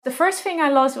The first thing I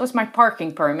lost was my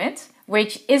parking permit,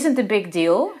 which isn't a big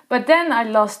deal. But then I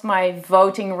lost my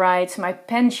voting rights, my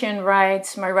pension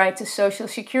rights, my right to social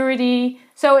security.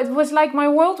 So it was like my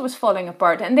world was falling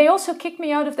apart. And they also kicked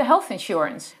me out of the health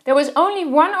insurance. There was only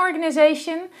one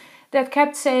organization that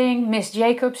kept saying, Miss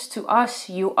Jacobs, to us,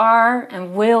 you are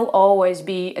and will always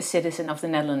be a citizen of the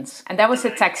Netherlands. And that was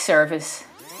the tax service.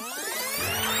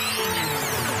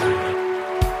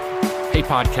 Hey,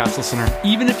 podcast listener,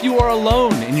 even if you are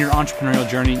alone in your entrepreneurial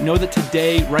journey, know that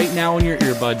today, right now in your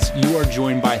earbuds, you are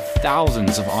joined by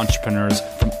thousands of entrepreneurs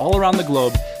from all around the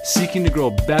globe seeking to grow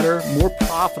better, more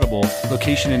profitable,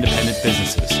 location-independent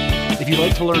businesses. If you'd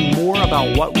like to learn more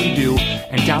about what we do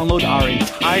and download our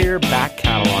entire back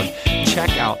catalog,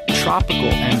 check out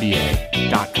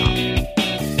tropicalmba.com.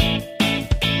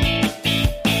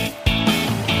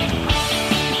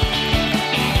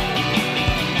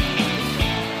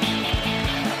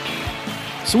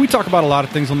 So we talk about a lot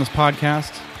of things on this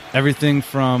podcast, everything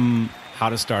from how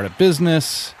to start a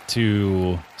business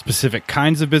to specific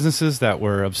kinds of businesses that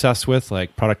we're obsessed with,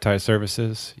 like productized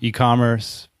services,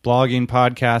 e-commerce, blogging,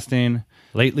 podcasting.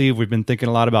 Lately, we've been thinking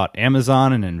a lot about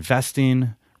Amazon and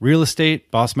investing, real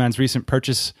estate, Bossman's recent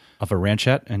purchase of a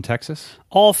ranchette in Texas.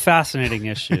 All fascinating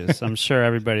issues. I'm sure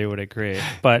everybody would agree.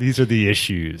 But these are the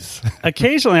issues.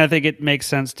 Occasionally, I think it makes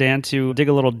sense, Dan, to dig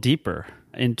a little deeper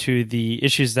into the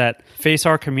issues that face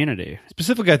our community.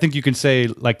 Specifically, I think you can say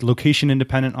like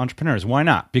location-independent entrepreneurs. Why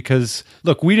not? Because,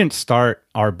 look, we didn't start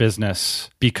our business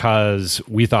because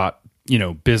we thought,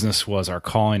 business was our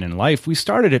calling in life. We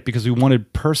started it because we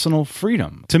wanted personal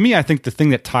freedom. To me, I think the thing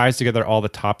that ties together all the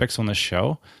topics on this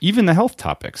show, even the health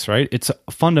topics, right? It's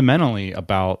fundamentally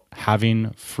about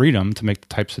having freedom to make the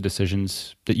types of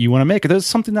decisions that you want to make. That's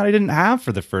something that I didn't have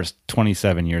for the first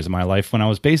 27 years of my life when I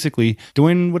was basically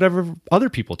doing whatever other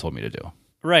people told me to do.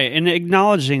 Right, and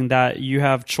acknowledging that you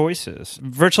have choices.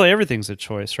 Virtually everything's a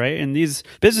choice, right? And these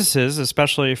businesses,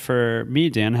 especially for me,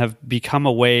 Dan, have become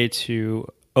a way to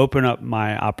open up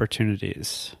my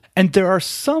opportunities. And there are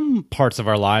some parts of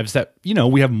our lives that,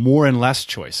 we have more and less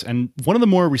choice. And one of the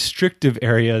more restrictive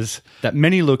areas that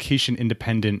many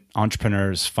location-independent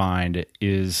entrepreneurs find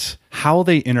is how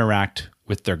they interact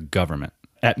with their government.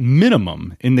 At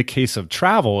minimum, in the case of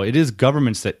travel, it is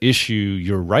governments that issue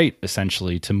your right,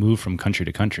 essentially, to move from country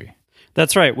to country.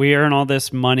 That's right. We earn all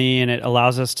this money, and it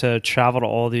allows us to travel to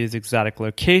all these exotic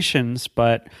locations,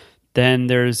 but then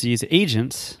there's these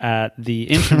agents at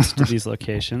the entrance to these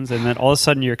locations, and then all of a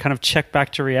sudden you're kind of checked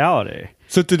back to reality.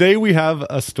 So today we have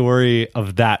a story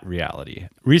of that reality.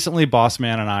 Recently,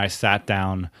 Bossman and I sat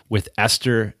down with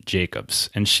Esther Jacobs,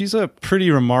 and she's a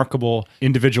pretty remarkable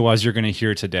individual, as you're going to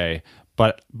hear today.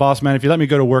 But Bossman, if you let me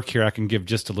go to work here, I can give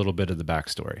just a little bit of the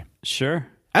backstory. Sure.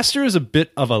 Esther is a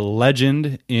bit of a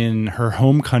legend in her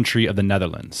home country of the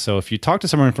Netherlands. So if you talk to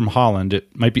someone from Holland, it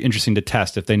might be interesting to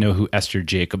test if they know who Esther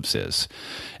Jacobs is.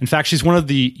 In fact, she's one of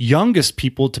the youngest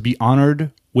people to be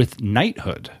honored with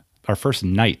knighthood, our first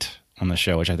knight on the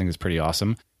show, which I think is pretty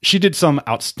awesome. She did some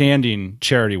outstanding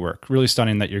charity work, really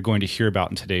stunning, that you're going to hear about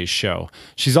in today's show.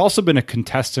 She's also been a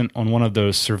contestant on one of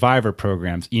those Survivor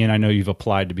programs. Ian, I know you've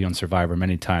applied to be on Survivor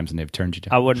many times and they've turned you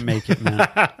down. I wouldn't make it, man.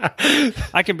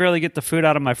 I can barely get the food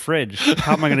out of my fridge.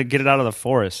 How am I going to get it out of the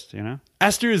forest,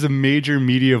 Esther is a major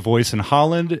media voice in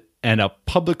Holland and a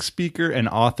public speaker and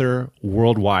author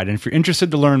worldwide. And if you're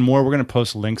interested to learn more, we're going to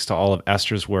post links to all of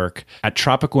Esther's work at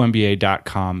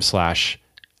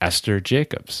tropicalmba.com/Esther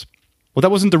Jacobs. Well, that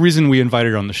wasn't the reason we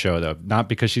invited her on the show, though. Not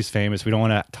because she's famous. We don't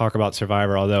want to talk about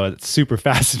Survivor, although it's super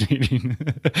fascinating.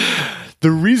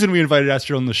 The reason we invited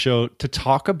Esther on the show to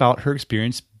talk about her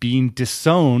experience being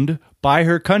disowned by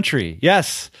her country.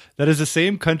 Yes, that is the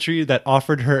same country that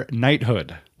offered her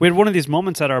knighthood. We had one of these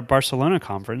moments at our Barcelona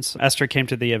conference. Esther came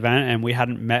to the event and we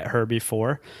hadn't met her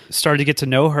before. Started to get to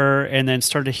know her and then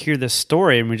started to hear this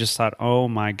story and we just thought, oh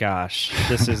my gosh,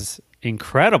 this is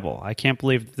incredible. I can't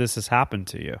believe this has happened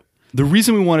to you. The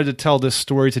reason we wanted to tell this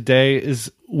story today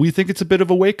is we think it's a bit of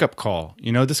a wake-up call.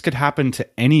 This could happen to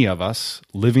any of us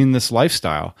living this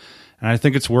lifestyle. And I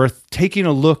think it's worth taking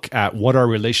a look at what our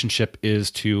relationship is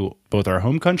to both our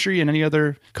home country and any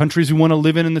other countries we want to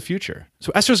live in the future.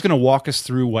 So Esther's going to walk us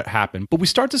through what happened. But we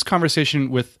start this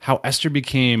conversation with how Esther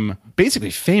became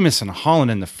basically famous in Holland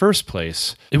in the first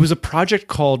place. It was a project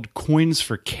called Coins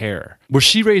for Care, where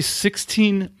she raised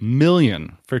 $16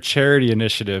 million for a charity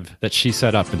initiative that she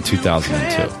set up in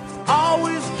 2002.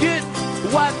 Always get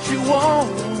what you want,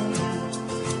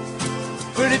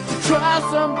 but if you try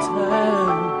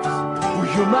sometimes,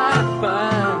 you might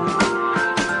find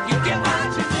you get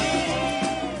what you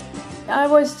need. I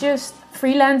was just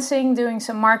freelancing, doing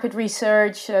some market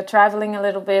research, traveling a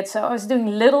little bit. So I was doing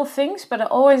little things, but I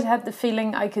always had the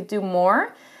feeling I could do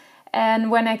more.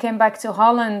 And when I came back to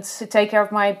Holland to take care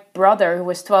of my brother, who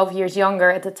was 12 years younger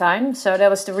at the time, so that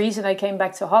was the reason I came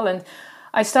back to Holland,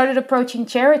 I started approaching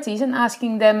charities and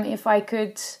asking them if I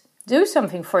could do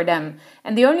something for them.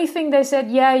 And the only thing they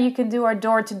said, yeah, you can do our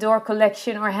door-to-door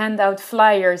collection or hand out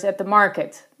flyers at the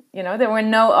market. You know, there were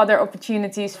no other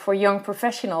opportunities for young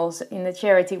professionals in the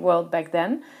charity world back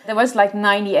then. There was like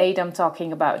 98 I'm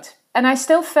talking about. And I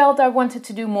still felt I wanted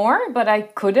to do more, but I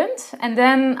couldn't. And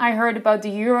then I heard about the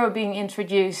euro being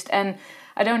introduced. And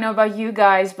I don't know about you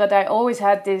guys, but I always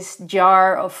had this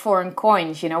jar of foreign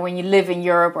coins. You know, when you live in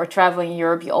Europe or travel in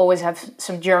Europe, you always have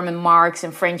some German marks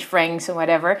and French francs and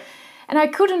whatever. And I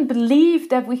couldn't believe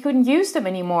that we couldn't use them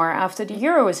anymore after the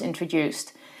euro was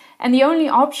introduced. And the only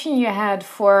option you had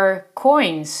for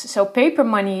coins, so paper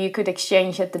money you could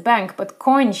exchange at the bank, but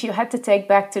coins you had to take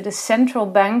back to the central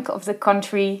bank of the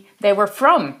country they were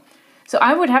from. So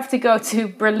I would have to go to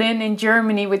Berlin in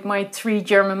Germany with my 3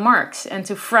 German marks and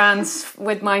to France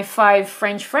with my 5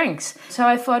 French francs. So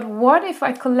I thought, what if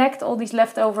I collect all these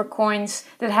leftover coins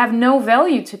that have no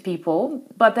value to people,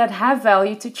 but that have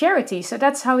value to charity? So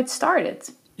that's how it started.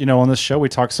 You know, on this show, we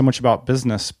talk so much about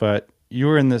business, but you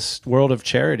were in this world of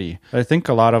charity that I think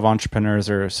a lot of entrepreneurs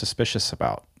are suspicious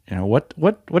about. You know,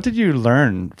 what did you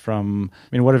learn from,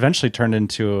 what eventually turned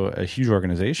into a huge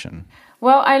organization?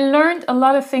 Well, I learned a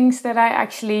lot of things that I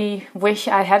actually wish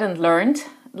I hadn't learned.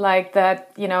 Like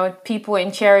that, you know, people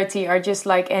in charity are just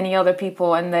like any other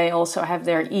people and they also have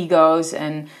their egos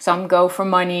and some go for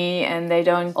money and they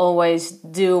don't always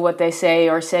do what they say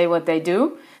or say what they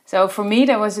do. So for me,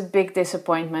 that was a big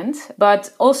disappointment.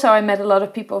 But also I met a lot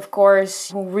of people, of course,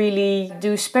 who really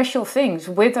do special things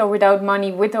with or without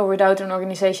money, with or without an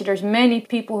organization. There's many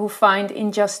people who find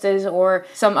injustice or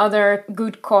some other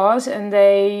good cause and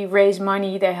they raise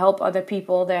money, they help other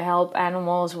people, they help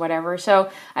animals, whatever. So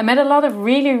I met a lot of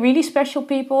really, really special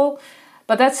people.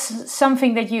 But that's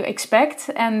something that you expect.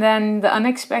 And then the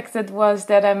unexpected was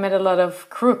that I met a lot of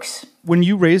crooks. When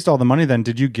you raised all the money then,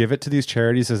 did you give it to these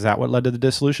charities? Is that what led to the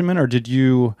disillusionment? Or did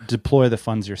you deploy the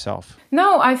funds yourself?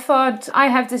 No, I thought I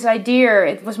have this idea.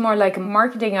 It was more like a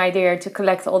marketing idea to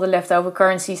collect all the leftover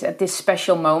currencies at this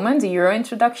special moment, the euro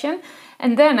introduction.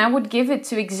 And then I would give it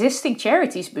to existing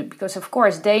charities because, of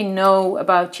course, they know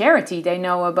about charity. They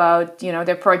know about, you know,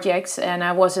 their projects. And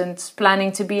I wasn't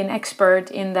planning to be an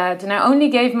expert in that. And I only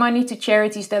gave money to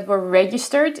charities that were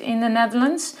registered in the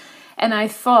Netherlands. And I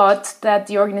thought that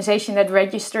the organization that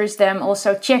registers them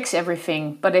also checks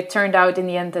everything. But it turned out in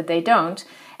the end that they don't.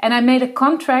 And I made a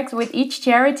contract with each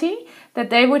charity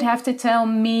that they would have to tell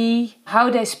me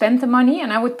how they spent the money.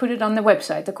 And I would put it on the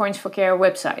website, the Coins for Care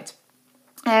website.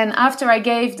 And after I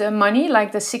gave the money,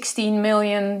 like the 16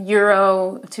 million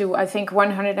euro to, I think,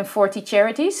 140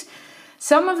 charities,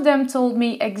 some of them told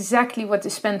me exactly what to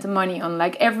spend the money on.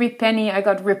 Like every penny, I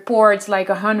got reports, like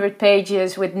 100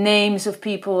 pages with names of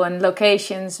people and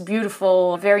locations,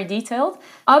 beautiful, very detailed.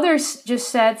 Others just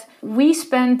said, we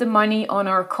spend the money on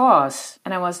our cause.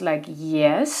 And I was like,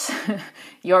 yes,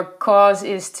 your cause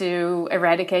is to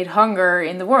eradicate hunger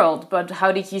in the world. But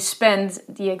how did you spend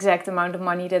the exact amount of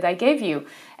money that I gave you?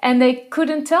 And they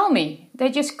couldn't tell me.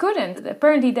 They just couldn't.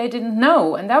 Apparently they didn't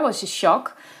know. And that was a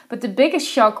shock. But the biggest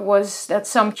shock was that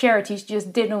some charities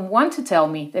just didn't want to tell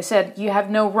me. They said, you have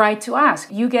no right to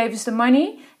ask. You gave us the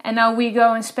money and now we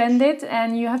go and spend it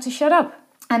and you have to shut up.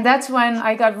 And that's when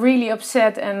I got really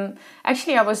upset. And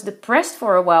actually I was depressed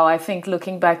for a while, I think,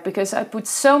 looking back, because I put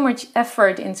so much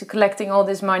effort into collecting all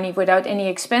this money without any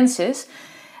expenses.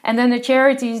 And then the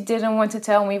charities didn't want to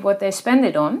tell me what they spend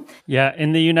it on. Yeah,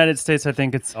 in the United States, I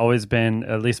think it's always been,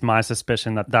 at least my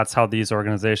suspicion, that that's how these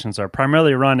organizations are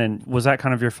primarily run. And was that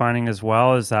kind of your finding as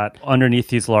well? Is that underneath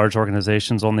these large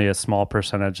organizations, only a small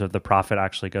percentage of the profit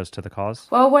actually goes to the cause?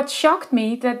 Well, what shocked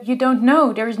me that you don't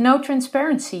know, there is no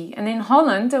transparency. And in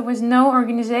Holland, there was no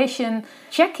organization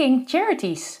checking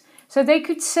charities. So they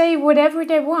could say whatever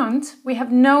they want. We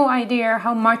have no idea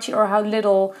how much or how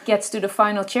little gets to the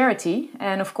final charity.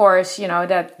 And of course, you know,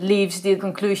 that leaves the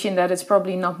conclusion that it's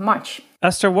probably not much.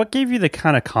 Esther, what gave you the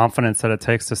kind of confidence that it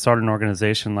takes to start an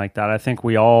organization like that? I think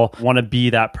we all want to be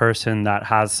that person that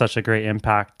has such a great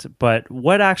impact. But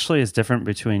what actually is different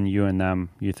between you and them,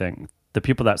 you think? The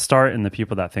people that start and the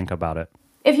people that think about it?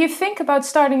 If you think about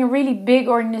starting a really big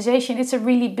organization, it's a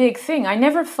really big thing. I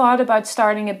never thought about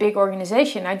starting a big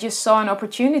organization. I just saw an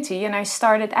opportunity and I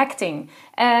started acting.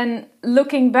 And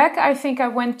looking back, I think I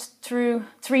went through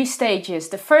 3 stages.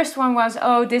 The first one was,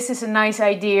 oh, this is a nice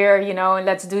idea, you know, and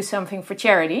let's do something for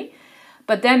charity.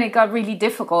 But then it got really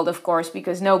difficult, of course,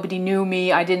 because nobody knew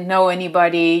me. I didn't know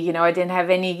anybody. You know, I didn't have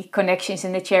any connections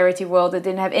in the charity world. I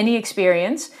didn't have any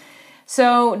experience.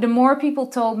 So the more people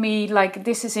told me, like,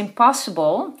 this is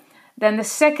impossible, then the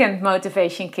second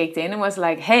motivation kicked in and was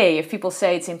like, hey, if people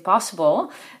say it's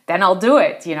impossible, then I'll do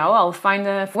it. You know, I'll find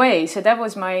a way. So that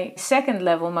was my second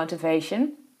level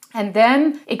motivation. And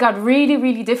then it got really,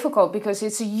 really difficult because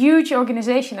it's a huge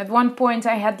organization. At one point,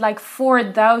 I had like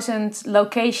 4,000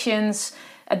 locations,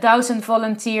 1,000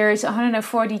 volunteers,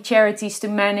 140 charities to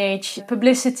manage,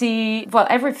 publicity, well,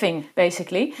 everything,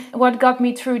 basically. What got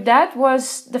me through that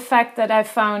was the fact that I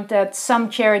found that some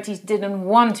charities didn't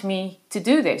want me to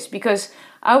do this because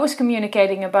I was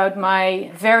communicating about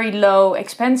my very low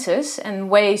expenses and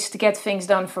ways to get things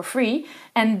done for free.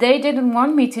 And they didn't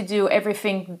want me to do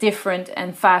everything different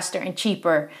and faster and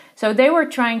cheaper. So they were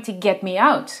trying to get me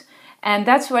out. And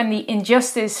that's when the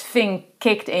injustice thing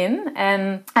kicked in.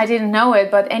 And I didn't know it,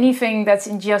 but anything that's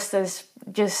injustice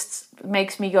just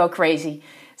makes me go crazy.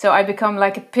 So I become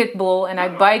like a pit bull and I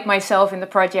bite myself in the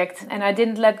project and I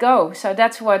didn't let go. So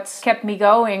that's what kept me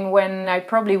going when I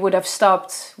probably would have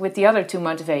stopped with the other two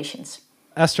motivations.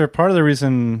 Esther, part of the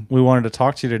reason we wanted to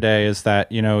talk to you today is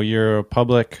that, you know, you're a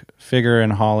public figure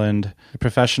in Holland, a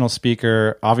professional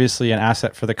speaker, obviously an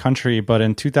asset for the country, but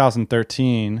in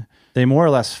 2013, they more or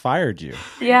less fired you.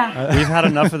 Yeah. We've had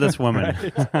enough of this woman.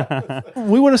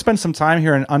 We want to spend some time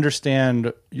here and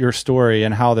understand your story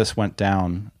and how this went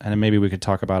down. And then maybe we could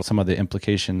talk about some of the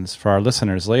implications for our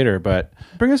listeners later. But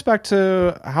bring us back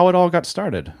to how it all got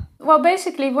started. Well,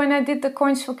 basically, when I did the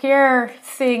Coins for Care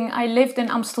thing, I lived in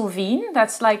Amstelveen.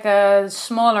 That's like a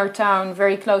smaller town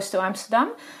very close to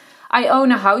Amsterdam. I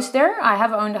own a house there. I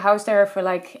have owned a house there for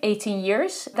like 18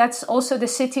 years. That's also the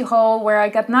city hall where I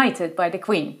got knighted by the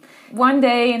Queen. One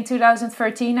day in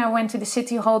 2013, I went to the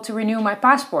city hall to renew my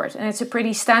passport. And it's a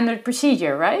pretty standard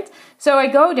procedure, right? So I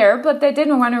go there, but they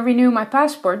didn't want to renew my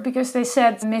passport because they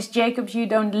said, Miss Jacobs, you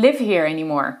don't live here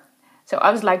anymore. So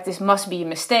I was like, this must be a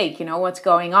mistake, you know, what's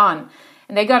going on?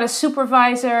 And they got a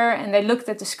supervisor and they looked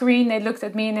at the screen, they looked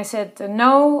at me and they said,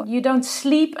 no, you don't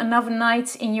sleep enough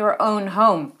nights in your own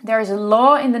home. There is a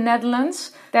law in the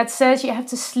Netherlands that says you have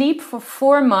to sleep for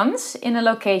 4 months in a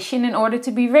location in order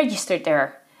to be registered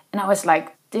there. And I was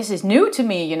like, this is new to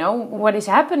me, you know, what is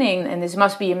happening? And this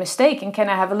must be a mistake. And can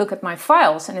I have a look at my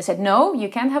files? And they said, no, you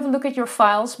can't have a look at your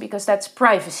files because that's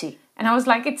privacy. And I was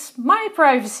like, it's my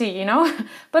privacy, you know,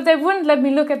 but they wouldn't let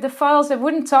me look at the files. They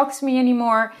wouldn't talk to me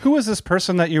anymore. Who was this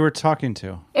person that you were talking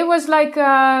to? It was like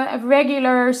a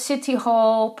regular city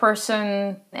hall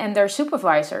person and their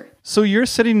supervisor. So you're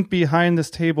sitting behind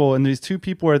this table and these two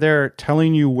people are there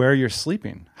telling you where you're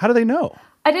sleeping. How do they know?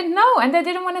 I didn't know and they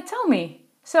didn't want to tell me.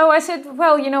 So I said,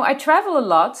 well, you know, I travel a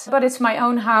lot, but it's my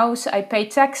own house. I pay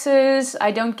taxes. I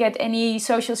don't get any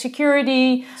social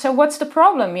security. So what's the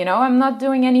problem? You know, I'm not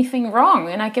doing anything wrong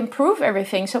and I can prove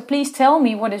everything. So please tell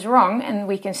me what is wrong and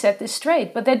we can set this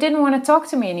straight. But they didn't want to talk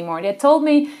to me anymore. They told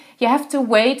me you have to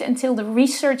wait until the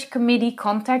research committee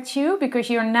contacts you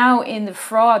because you're now in the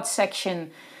fraud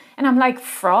section. And I'm like,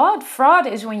 fraud? Fraud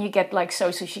is when you get like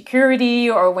social security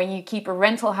or when you keep a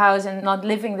rental house and not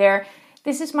living there.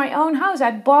 This is my own house.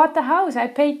 I bought the house. I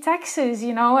paid taxes,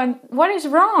 you know, and what is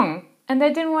wrong? And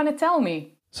they didn't want to tell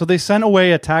me. So they sent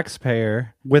away a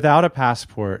taxpayer without a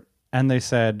passport and they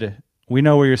said, we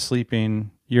know where you're sleeping.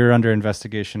 You're under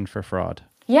investigation for fraud.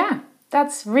 Yeah,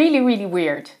 that's really, really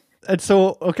weird. And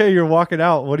so, okay, you're walking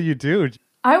out. What do you do?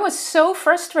 I was so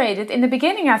frustrated. In the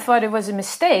beginning, I thought it was a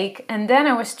mistake. And then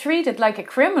I was treated like a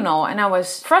criminal and I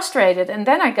was frustrated. And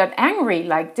then I got angry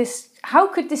like this. How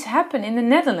could this happen in the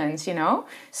Netherlands, you know?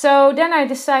 So then I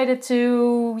decided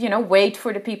to, you know, wait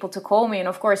for the people to call me. And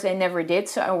of course, they never did.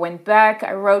 So I went back,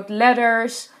 I wrote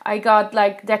letters. I got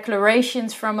like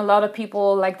declarations from a lot of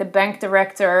people, like the bank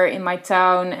director in my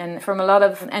town and from a lot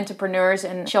of entrepreneurs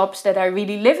and shops that I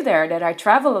really live there, that I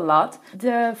travel a lot.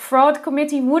 The fraud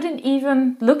committee wouldn't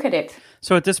even look at it.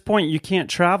 So at this point, you can't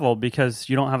travel because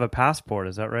you don't have a passport.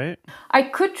 Is that right? I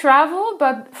could travel,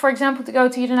 but for example, to go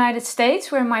to the United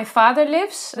States where my father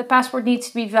lives, the passport needs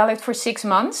to be valid for 6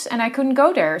 months and I couldn't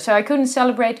go there. So I couldn't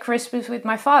celebrate Christmas with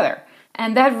my father.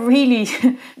 And that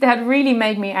really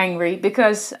made me angry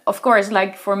because, of course,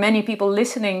 like for many people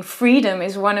listening, freedom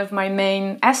is one of my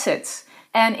main assets.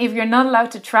 And if you're not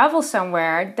allowed to travel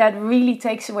somewhere, that really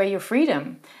takes away your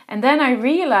freedom. And then I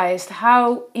realized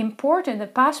how important a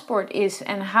passport is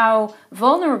and how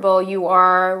vulnerable you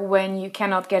are when you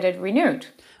cannot get it renewed.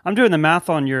 I'm doing the math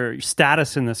on your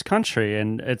status in this country,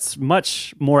 and it's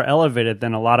much more elevated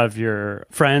than a lot of your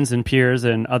friends and peers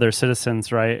and other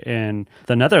citizens, right, in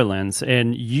the Netherlands.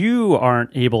 And you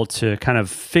aren't able to kind of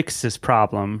fix this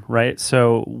problem, right?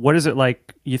 So what is it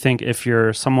like, you think, if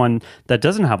you're someone that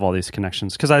doesn't have all these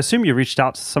connections? Because I assume you reached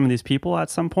out to some of these people at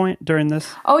some point during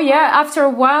this. Oh yeah, after a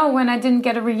while when I didn't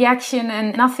get a reaction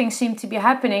and nothing seemed to be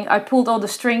happening, I pulled all the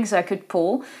strings I could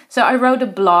pull. So I wrote a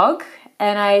blog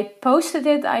and I posted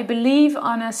it, I believe,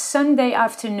 on a Sunday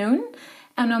afternoon.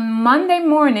 And on Monday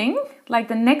morning, like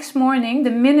the next morning,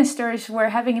 the ministers were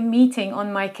having a meeting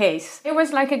on my case. It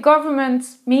was like a government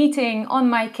meeting on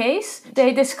my case.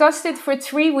 They discussed it for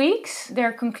 3 weeks.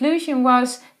 Their conclusion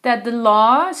was that the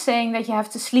law saying that you have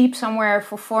to sleep somewhere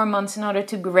for 4 months in order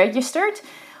to be registered,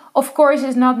 of course,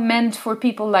 is not meant for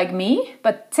people like me,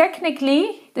 but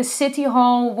technically the city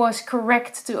hall was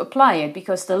correct to apply it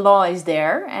because the law is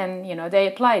there and, they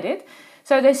applied it.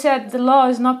 So they said the law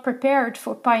is not prepared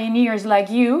for pioneers like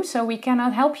you, so we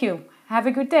cannot help you. Have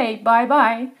a good day.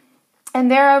 Bye-bye. And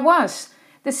there I was.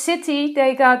 The city,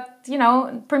 they got,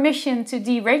 permission to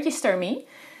deregister me.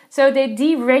 So they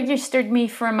deregistered me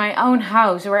from my own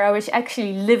house where I was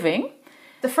actually living.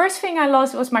 The first thing I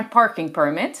lost was my parking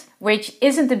permit, which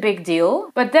isn't a big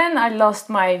deal. But then I lost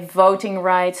my voting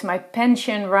rights, my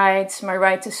pension rights, my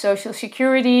right to social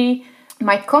security.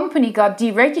 My company got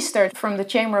deregistered from the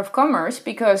Chamber of Commerce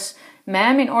because,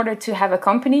 ma'am, in order to have a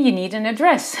company, you need an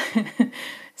address.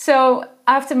 So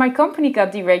after my company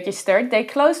got deregistered, they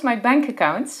closed my bank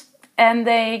accounts and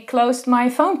they closed my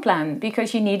phone plan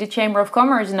because you need a Chamber of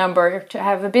Commerce number to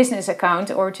have a business account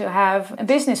or to have a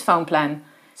business phone plan.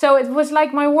 So it was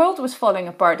like my world was falling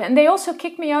apart. And they also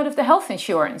kicked me out of the health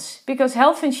insurance because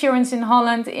health insurance in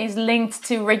Holland is linked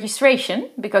to registration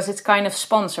because it's kind of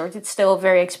sponsored. It's still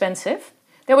very expensive.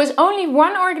 There was only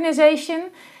one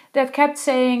organization that kept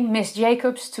saying, Miss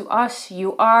Jacobs, to us,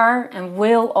 you are and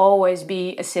will always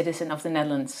be a citizen of the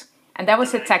Netherlands. And that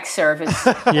was the tax service.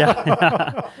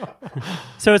 Yeah.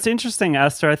 So it's interesting,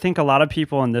 Esther. I think a lot of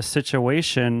people in this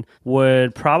situation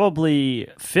would probably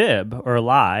fib or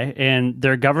lie, and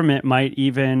their government might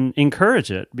even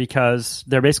encourage it because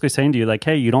they're basically saying to you, like,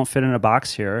 hey, you don't fit in a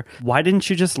box here. Why didn't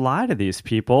you just lie to these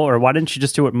people? Or why didn't you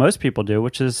just do what most people do,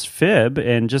 which is fib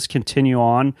and just continue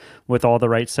on with all the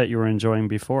rights that you were enjoying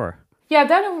before? Yeah,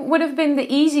 that would have been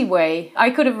the easy way.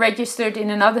 I could have registered in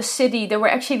another city. There were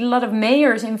actually a lot of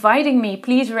mayors inviting me,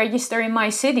 please register in my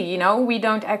city, we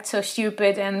don't act so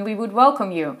stupid and we would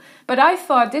welcome you. But I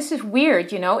thought, this is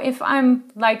weird, if I'm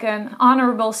like an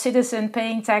honorable citizen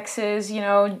paying taxes,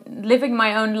 living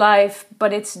my own life,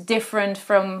 but it's different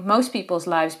from most people's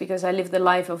lives because I live the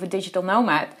life of a digital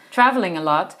nomad, traveling a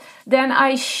lot, then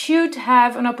I should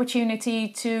have an opportunity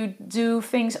to do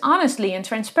things honestly and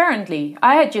transparently.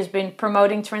 I had just been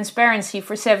promoting transparency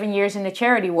for 7 years in the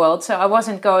charity world, so I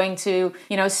wasn't going to,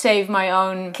 save my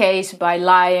own case by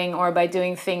lying or by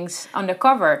doing things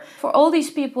undercover. For all these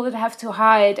people that have to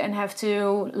hide and have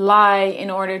to lie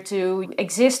in order to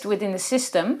exist within the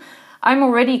system, I'm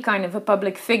already kind of a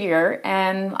public figure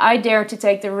and I dare to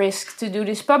take the risk to do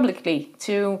this publicly,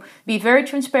 to be very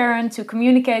transparent, to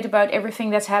communicate about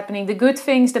everything that's happening, the good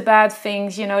things, the bad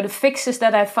things, the fixes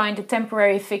that I find, the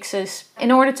temporary fixes,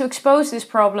 in order to expose this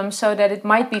problem so that it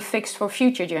might be fixed for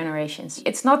future generations.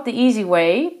 It's not the easy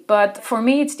way, but for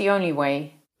me it's the only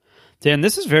way. Dan,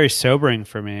 this is very sobering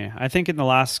for me. I think in the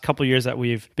last couple of years that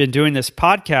we've been doing this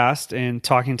podcast and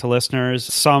talking to listeners,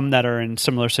 some that are in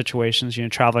similar situations,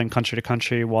 traveling country to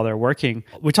country while they're working,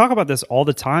 we talk about this all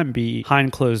the time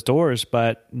behind closed doors,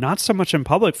 but not so much in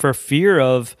public for fear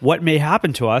of what may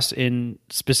happen to us in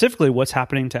specifically what's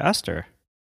happening to Esther.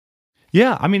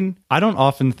 Yeah, I don't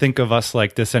often think of us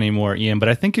like this anymore, Ian, but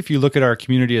I think if you look at our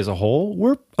community as a whole,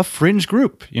 we're a fringe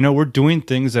group. We're doing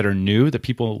things that are new that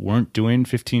people weren't doing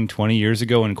 15, 20 years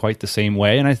ago in quite the same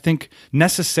way. And I think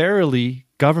necessarily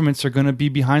governments are going to be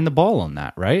behind the ball on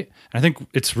that, right? And I think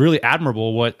it's really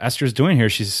admirable what Esther's doing here.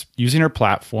 She's using her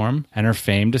platform and her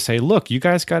fame to say, look, you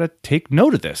guys got to take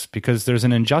note of this because there's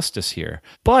an injustice here.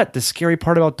 But the scary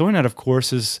part about doing that, of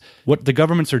course, is what the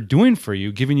governments are doing for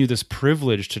you, giving you this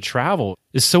privilege to travel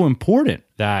is so important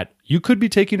that you could be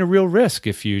taking a real risk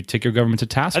if you take your government to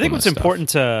task. I think what's stuff. important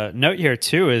to note here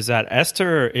too is that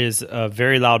Esther is a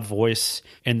very loud voice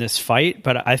in this fight,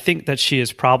 but I think that she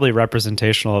is probably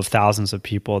representational of thousands of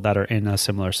people that are in a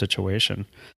similar situation.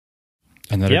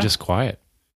 And that are just quiet.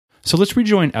 So let's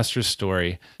rejoin Esther's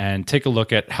story and take a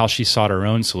look at how she sought her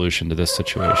own solution to this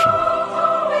situation.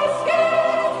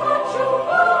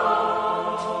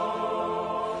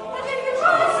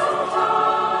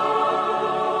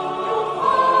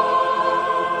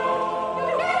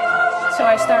 So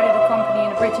I started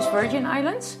British Virgin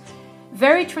Islands.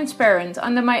 Very transparent,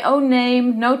 under my own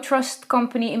name, no trust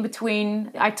company in between.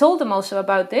 I told them also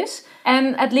about this.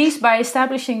 And at least by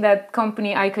establishing that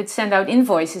company, I could send out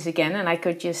invoices again and I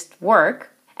could just work.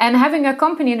 And having a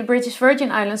company in the British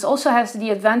Virgin Islands also has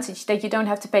the advantage that you don't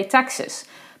have to pay taxes.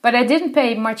 But I didn't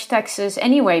pay much taxes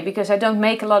anyway because I don't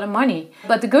make a lot of money.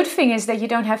 But the good thing is that you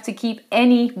don't have to keep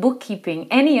any bookkeeping,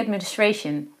 any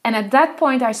administration. And at that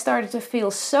point I started to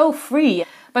feel so free.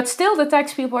 But still the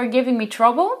tax people are giving me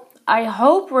trouble. I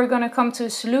hope we're going to come to a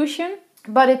solution.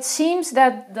 But it seems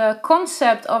that the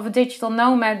concept of a digital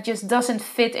nomad just doesn't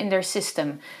fit in their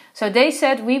system. So they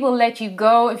said, we will let you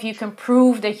go if you can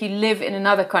prove that you live in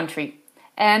another country.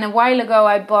 And a while ago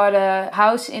I bought a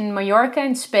house in Mallorca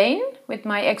in Spain with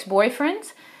my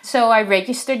ex-boyfriend. So I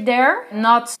registered there,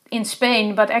 not in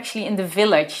Spain, but actually in the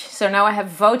village. So now I have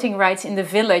voting rights in the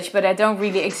village, but I don't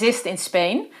really exist in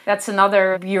Spain. That's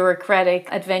another bureaucratic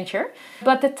adventure.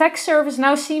 But the tax service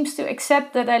now seems to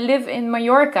accept that I live in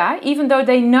Mallorca, even though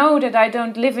they know that I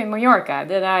don't live in Mallorca,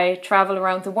 that I travel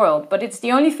around the world. But it's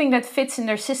the only thing that fits in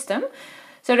their system.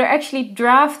 So they're actually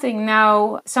drafting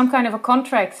now some kind of a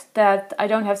contract that I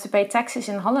don't have to pay taxes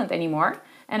in Holland anymore.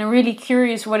 And I'm really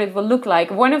curious what it will look like.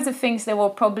 One of the things they will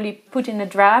probably put in the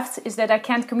draft is that I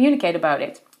can't communicate about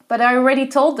it. But I already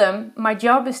told them my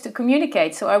job is to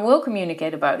communicate, so I will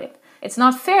communicate about it. It's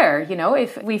not fair,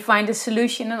 if we find a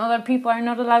solution and other people are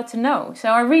not allowed to know. So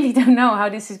I really don't know how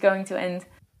this is going to end.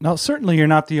 Now, certainly you're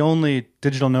not the only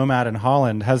digital nomad in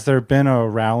Holland. Has there been a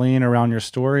rallying around your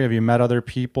story? Have you met other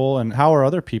people? And how are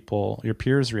other people, your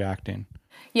peers, reacting?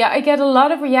 Yeah, I get a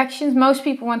lot of reactions. Most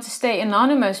people want to stay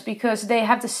anonymous because they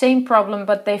have the same problem,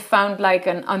 but they found like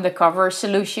an undercover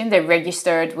solution. They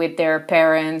registered with their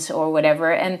parents or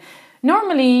whatever. And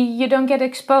normally you don't get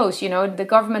exposed, the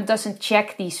government doesn't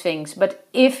check these things. But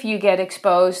if you get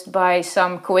exposed by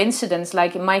some coincidence,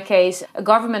 like in my case, a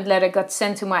government letter got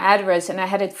sent to my address and I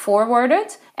had it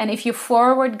forwarded. And if you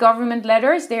forward government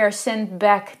letters, they are sent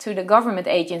back to the government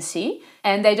agency.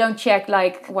 And they don't check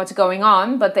like what's going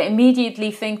on, but they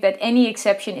immediately think that any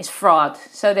exception is fraud.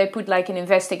 So they put like an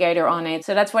investigator on it.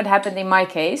 So that's what happened in my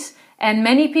case. And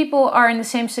many people are in the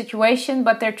same situation,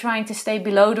 but they're trying to stay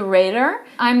below the radar.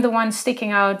 I'm the one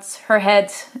sticking out her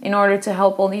head in order to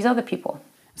help all these other people.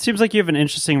 It seems like you have an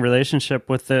interesting relationship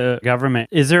with the government.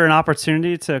 Is there an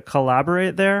opportunity to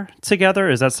collaborate there together?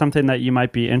 Is that something that you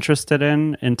might be interested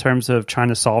in terms of trying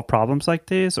to solve problems like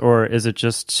these? Or is it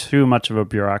just too much of a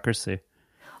bureaucracy?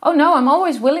 Oh no, I'm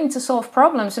always willing to solve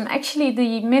problems. And actually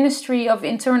the Ministry of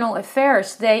Internal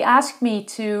Affairs, they asked me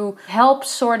to help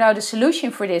sort out a solution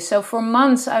for this. So for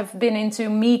months I've been into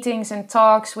meetings and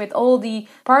talks with all the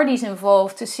parties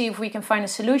involved to see if we can find a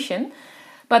solution.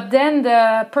 But then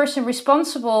the person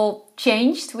responsible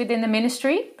changed within the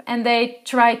ministry and they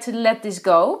tried to let this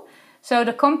go. So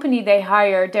the company they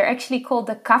hired, they're actually called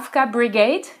the Kafka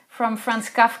Brigade from Franz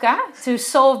Kafka to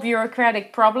solve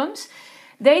bureaucratic problems.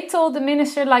 They told the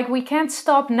minister, we can't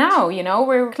stop now,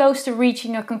 we're close to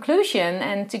reaching a conclusion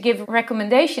and to give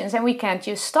recommendations and we can't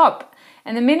just stop.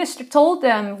 And the minister told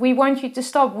them, we want you to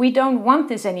stop. We don't want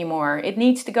this anymore. It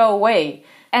needs to go away.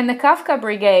 And the Kafka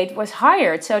Brigade was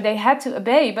hired, so they had to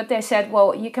obey. But they said,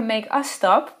 well, you can make us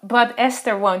stop, but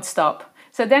Esther won't stop.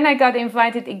 So then I got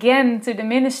invited again to the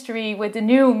ministry with the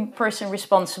new person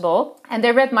responsible. And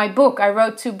they read my book. I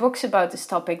wrote 2 books about this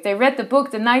topic. They read the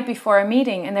book the night before our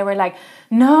meeting and they were like,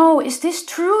 no, is this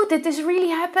true? Did this really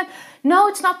happen? No,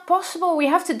 it's not possible. We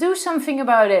have to do something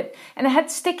about it. And I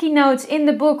had sticky notes in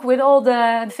the book with all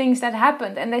the things that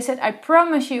happened. And they said, I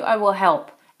promise you I will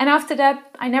help. And after that,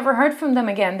 I never heard from them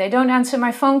again. They don't answer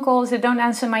my phone calls. They don't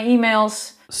answer my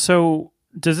emails. So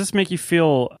does this make you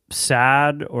feel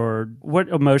sad, or what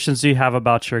emotions do you have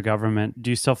about your government? Do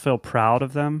you still feel proud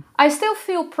of them? I still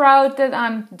feel proud that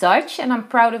I'm Dutch and I'm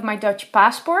proud of my Dutch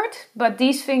passport, but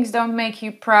these things don't make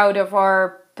you proud of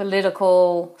our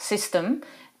political system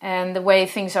and the way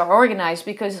things are organized,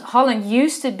 because Holland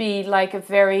used to be like a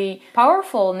very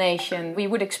powerful nation. We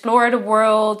would explore the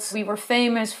world. We were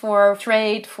famous for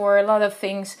trade, for a lot of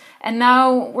things. And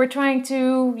now we're trying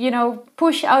to,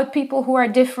 push out people who are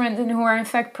different and who are in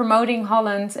fact promoting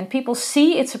Holland. And people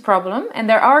see it's a problem and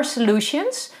there are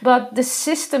solutions, but the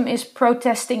system is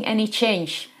protesting any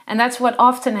change. And that's what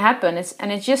often happens.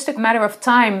 And it's just a matter of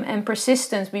time and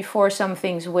persistence before some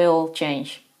things will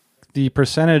change. The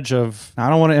percentage of, I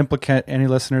don't want to implicate any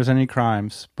listeners, any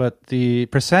crimes, but the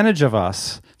percentage of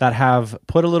us that have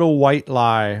put a little white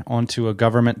lie onto a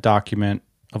government document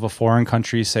of a foreign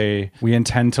country say, we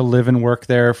intend to live and work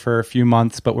there for a few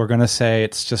months, but we're going to say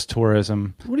it's just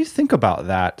tourism. What do you think about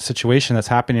that situation that's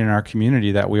happening in our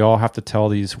community, that we all have to tell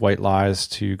these white lies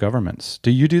to governments?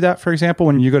 Do you do that, for example,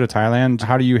 when you go to Thailand?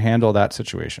 How do you handle that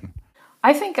situation?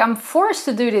 I think I'm forced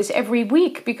to do this every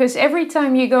week, because every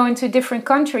time you go into a different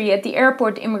country, at the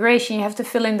airport immigration, you have to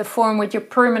fill in the form with your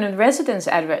permanent residence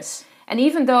address. And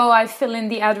even though I fill in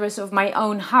the address of my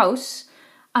own house,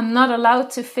 I'm not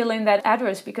allowed to fill in that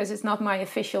address because it's not my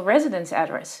official residence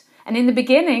address. And in the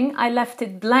beginning, I left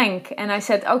it blank and I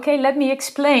said, okay, let me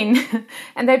explain.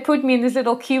 And they put me in this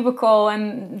little cubicle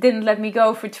and didn't let me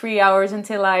go for 3 hours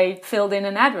until I filled in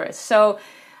an address. So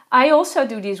I also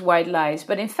do these white lies,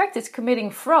 but in fact it's committing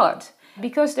fraud.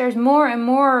 Because there's more and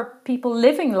more people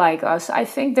living like us, I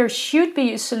think there should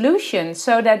be a solution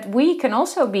so that we can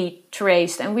also be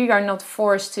traced and we are not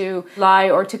forced to lie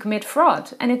or to commit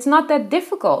fraud. And it's not that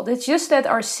difficult. It's just that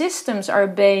our systems are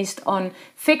based on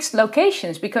fixed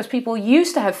locations, because people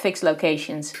used to have fixed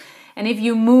locations. And if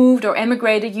you moved or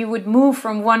emigrated, you would move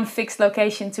from one fixed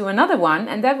location to another one,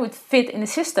 and that would fit in the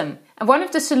system. And one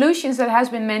of the solutions that has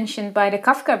been mentioned by the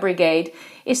Kafka Brigade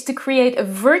is to create a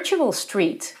virtual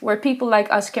street where people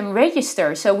like us can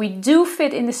register. So we do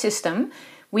fit in the system.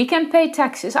 We can pay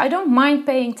taxes. I don't mind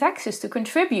paying taxes to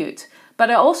contribute, but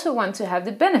I also want to have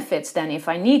the benefits then if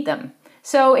I need them.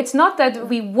 So it's not that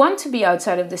we want to be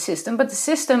outside of the system, but the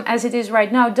system as it is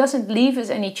right now doesn't leave us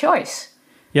any choice.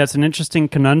 Yeah, it's an interesting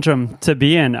conundrum to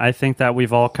be in. I think that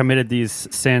we've all committed these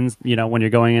sins, when you're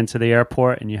going into the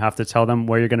airport and you have to tell them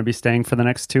where you're going to be staying for the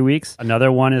next 2 weeks.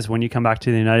 Another one is when you come back to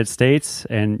the United States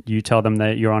and you tell them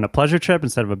that you're on a pleasure trip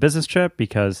instead of a business trip,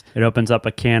 because it opens up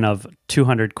a can of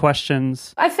 200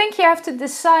 questions. I think you have to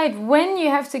decide when you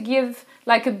have to give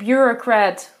like a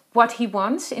bureaucrat what he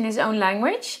wants in his own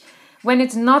language, when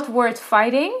it's not worth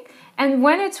fighting, and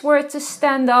when it's worth to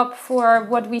stand up for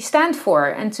what we stand for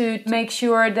and to make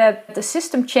sure that the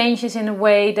system changes in a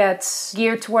way that's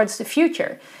geared towards the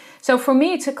future. So for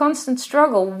me, it's a constant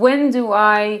struggle. When do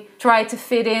I try to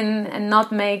fit in and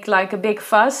not make like a big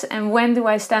fuss? And when do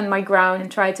I stand my ground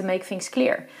and try to make things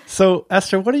clear? So,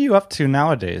 Esther, what are you up to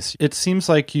nowadays? It seems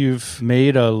like you've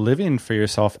made a living for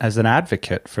yourself as an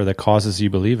advocate for the causes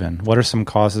you believe in. What are some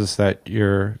causes that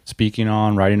you're speaking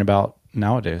on, writing about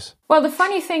nowadays? Well, the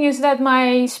funny thing is that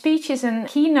my speeches and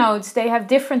keynotes, they have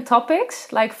different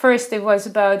topics. Like first it was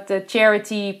about the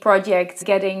charity project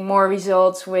getting more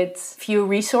results with few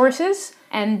resources.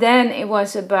 And then it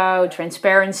was about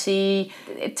transparency.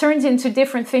 It turns into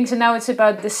different things. And now it's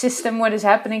about the system, what is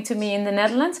happening to me in the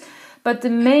Netherlands. But the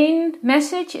main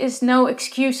message is no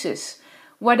excuses.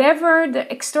 Whatever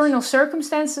the external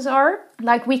circumstances are,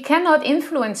 like we cannot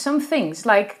influence some things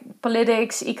like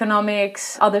politics,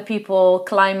 economics, other people,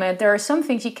 climate. There are some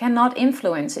things you cannot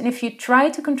influence. And if you try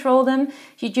to control them,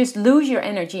 you just lose your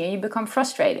energy and you become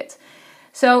frustrated.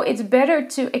 So it's better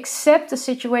to accept the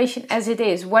situation as it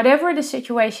is, whatever the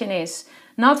situation is.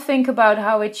 Not think about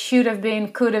how it should have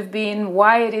been, could have been,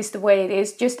 why it is the way it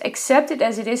is. Just accept it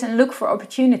as it is and look for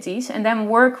opportunities and then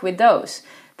work with those.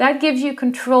 That gives you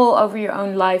control over your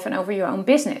own life and over your own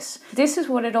business. This is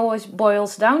what it always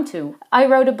boils down to. I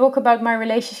wrote a book about my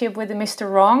relationship with a Mr.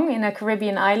 Wrong in a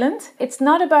Caribbean island. It's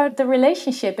not about the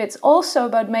relationship, it's also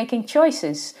about making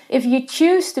choices. If you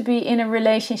choose to be in a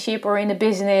relationship or in a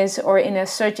business or in a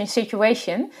certain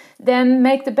situation, then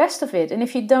make the best of it. And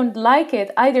if you don't like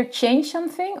it, either change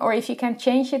something, or if you can't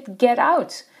change it, get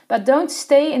out. But don't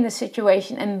stay in the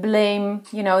situation and blame,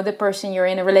 the person you're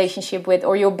in a relationship with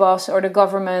or your boss or the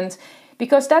government,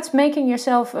 because that's making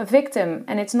yourself a victim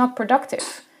and it's not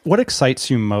productive. What excites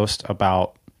you most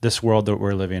about this world that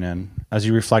we're living in as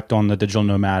you reflect on the digital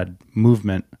nomad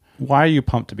movement? Why are you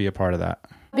pumped to be a part of that?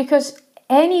 Because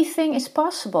anything is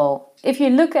possible. If you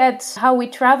look at how we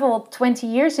traveled 20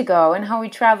 years ago and how we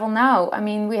travel now,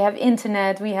 we have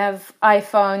internet, we have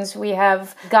iPhones, we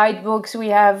have guidebooks, we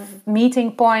have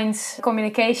meeting points,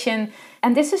 communication.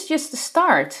 And this is just the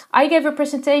start. I gave a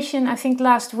presentation, I think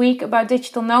last week, about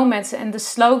digital nomads, and the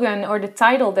slogan or the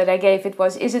title that I gave it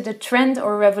was, is it a trend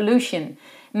or a revolution?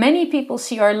 Many people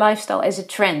see our lifestyle as a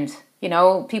trend.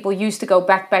 People used to go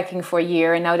backpacking for a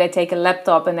year and now they take a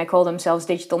laptop and they call themselves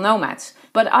digital nomads.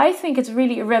 But I think it's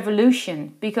really a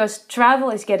revolution because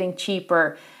travel is getting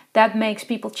cheaper. That makes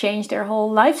people change their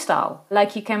whole lifestyle.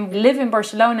 Like you can live in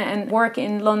Barcelona and work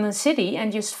in London City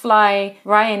and just fly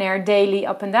Ryanair daily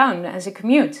up and down as a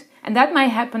commute. And that might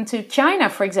happen to China,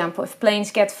 for example, if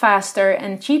planes get faster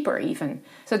and cheaper even.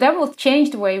 So that will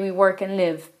change the way we work and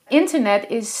live. Internet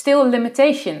is still a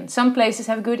limitation. Some places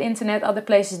have good internet, other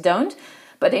places don't.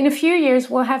 But in a few years,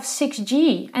 we'll have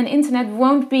 6G and internet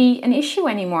won't be an issue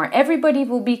anymore. Everybody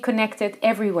will be connected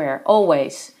everywhere,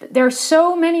 always. There are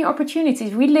so many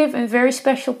opportunities. We live in very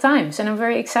special times, and I'm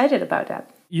very excited about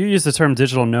that. You use the term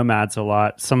digital nomads a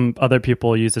lot. Some other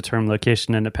people use the term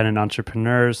location-independent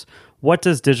entrepreneurs. What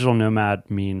does digital nomad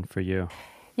mean for you?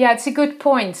 Yeah, it's a good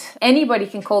point. Anybody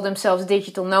can call themselves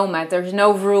digital nomad. There's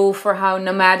no rule for how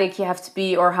nomadic you have to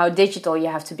be or how digital you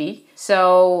have to be.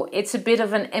 So it's a bit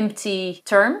of an empty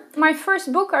term. My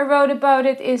first book I wrote about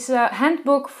it is a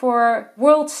handbook for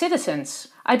world citizens.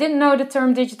 I didn't know the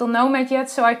term digital nomad yet,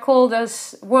 so I called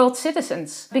us world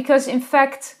citizens. Because in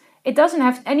fact, it doesn't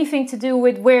have anything to do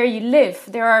with where you live.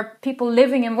 There are people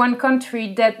living in one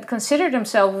country that consider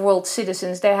themselves world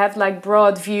citizens. They have like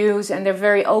broad views and they're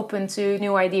very open to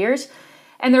new ideas.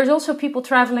 And there's also people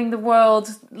traveling the world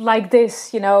like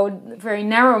this, very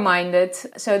narrow-minded.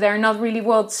 So they're not really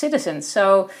world citizens.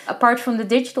 So apart from the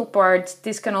digital part,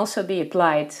 this can also be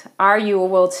applied. Are you a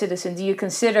world citizen? Do you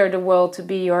consider the world to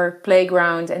be your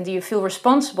playground? And do you feel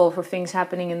responsible for things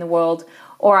happening in the world?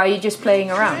 Or are you just playing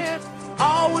around?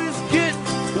 Always get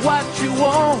what you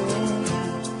want,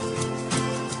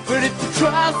 but if you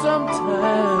try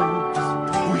sometimes,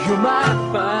 well, you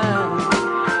might find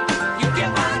you get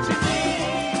what you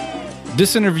need.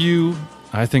 This interview,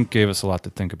 I think, gave us a lot to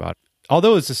think about.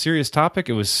 Although it's a serious topic,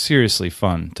 it was seriously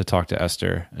fun to talk to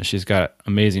Esther. She's got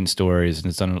amazing stories and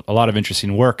has done a lot of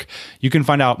interesting work. You can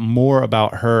find out more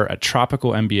about her at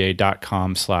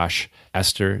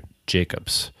tropicalmba.com/Esther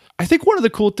Jacobs. I think one of the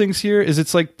cool things here is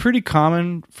it's like pretty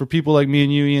common for people like me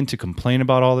and you, Ian, to complain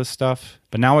about all this stuff.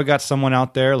 But now we got someone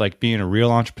out there like being a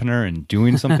real entrepreneur and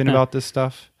doing something about this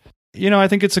stuff. I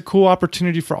think it's a cool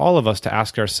opportunity for all of us to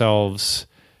ask ourselves,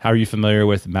 how are you familiar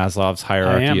with Maslow's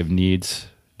hierarchy of needs?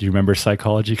 Do you remember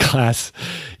psychology class?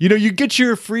 You get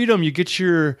your freedom, you get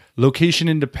your location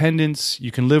independence, you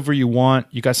can live where you want,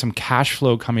 you got some cash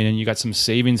flow coming in, you got some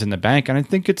savings in the bank. And I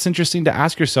think it's interesting to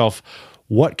ask yourself,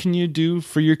 what can you do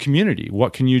for your community?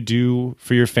 What can you do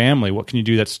for your family? What can you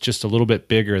do that's just a little bit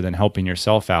bigger than helping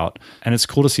yourself out? And it's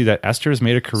cool to see that Esther has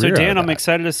made a career. So Dan, out of I'm that.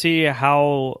 excited to see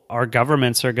how our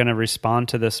governments are going to respond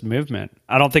to this movement.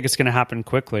 I don't think it's going to happen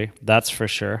quickly, that's for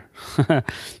sure.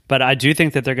 But I do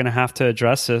think that they're going to have to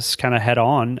address this kind of head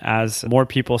on as more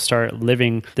people start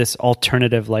living this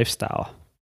alternative lifestyle.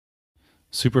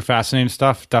 Super fascinating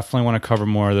stuff. Definitely want to cover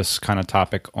more of this kind of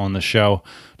topic on the show.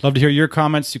 Love to hear your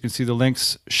comments. You can see the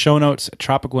links, show notes at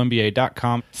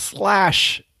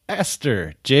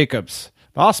tropicalmba.com/Esther Jacobs.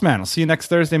 Boss man, I'll see you next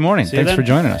Thursday morning. Thanks for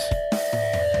joining us.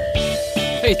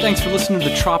 Hey, thanks for listening to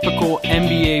the Tropical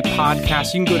MBA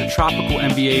podcast. You can go to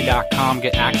tropicalmba.com,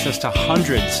 get access to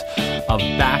hundreds of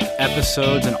back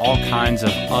episodes and all kinds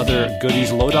of other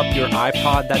goodies. Load up your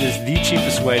iPod. That is the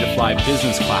cheapest way to fly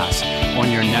business class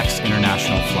on your next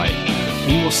international flight.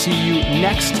 We will see you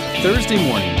next Thursday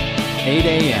morning, 8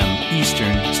 a.m.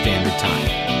 Eastern Standard Time.